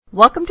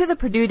Welcome to the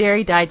Purdue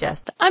Dairy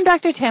Digest. I'm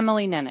Dr.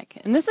 Tamalee Nennick.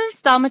 In this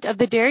installment of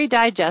the Dairy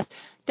Digest,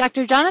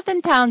 Dr.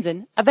 Jonathan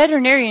Townsend, a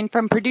veterinarian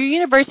from Purdue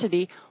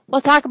University,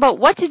 will talk about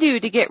what to do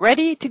to get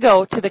ready to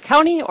go to the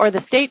county or the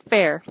state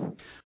fair.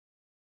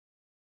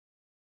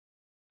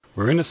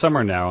 We're in the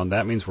summer now, and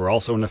that means we're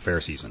also in the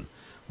fair season.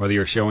 Whether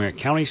you're showing at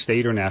county,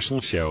 state, or national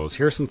shows,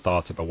 here are some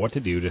thoughts about what to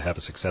do to have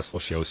a successful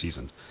show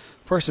season.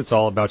 First, it's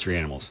all about your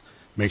animals.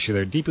 Make sure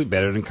they're deeply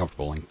bedded and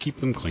comfortable, and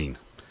keep them clean.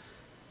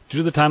 Due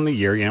to the time of the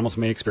year, your animals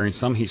may experience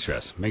some heat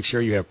stress. Make sure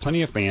you have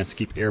plenty of fans to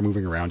keep air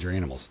moving around your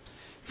animals.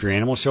 If your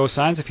animals show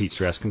signs of heat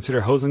stress,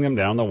 consider hosing them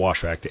down the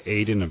wash rack to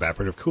aid in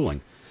evaporative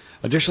cooling.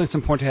 Additionally, it's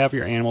important to have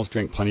your animals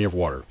drink plenty of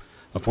water.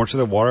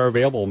 Unfortunately, the water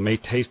available may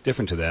taste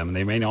different to them, and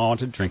they may not want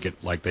to drink it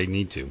like they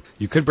need to.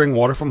 You could bring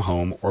water from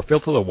home or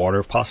filter the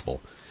water if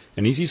possible.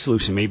 An easy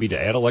solution may be to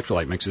add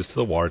electrolyte mixes to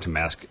the water to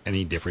mask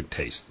any different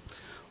tastes.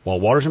 While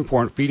water is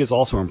important, feed is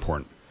also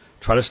important.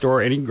 Try to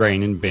store any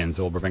grain in bins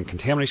that will prevent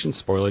contamination,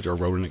 spoilage, or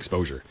rodent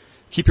exposure.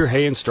 Keep your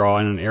hay and straw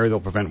in an area that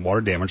will prevent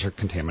water damage or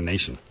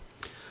contamination.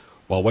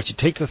 While what you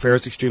take to the fair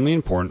is extremely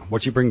important,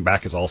 what you bring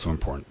back is also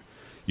important.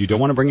 You don't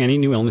want to bring any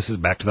new illnesses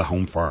back to the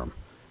home farm.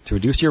 To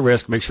reduce your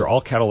risk, make sure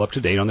all cattle are up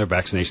to date on their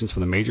vaccinations for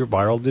the major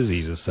viral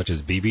diseases such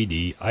as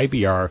BVD,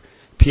 IBR,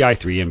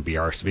 PI3, and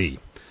BRSV.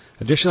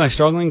 Additionally, I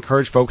strongly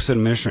encourage folks to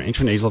administer an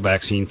intranasal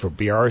vaccine for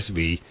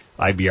BRSV,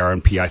 IBR,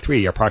 and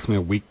PI3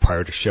 approximately a week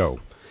prior to show.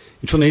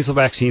 Intranasal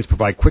vaccines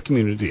provide quick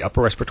immunity to the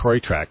upper respiratory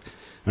tract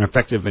and are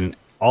effective in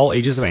all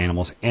ages of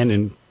animals and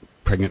in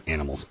pregnant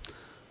animals.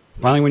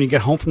 Finally, when you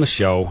get home from the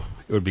show,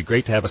 it would be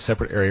great to have a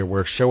separate area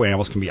where show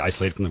animals can be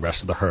isolated from the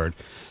rest of the herd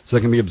so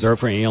they can be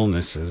observed for any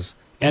illnesses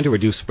and to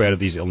reduce spread of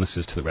these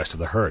illnesses to the rest of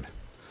the herd.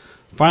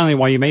 Finally,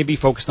 while you may be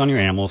focused on your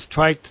animals,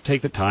 try to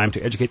take the time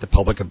to educate the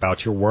public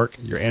about your work,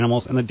 your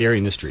animals, and the dairy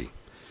industry.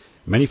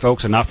 Many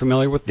folks are not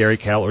familiar with dairy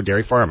cattle or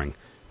dairy farming.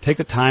 Take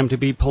the time to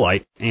be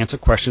polite, answer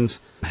questions,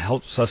 and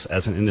helps us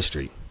as an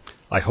industry.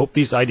 I hope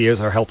these ideas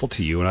are helpful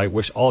to you, and I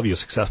wish all of you a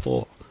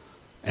successful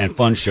and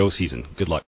fun show season. Good luck.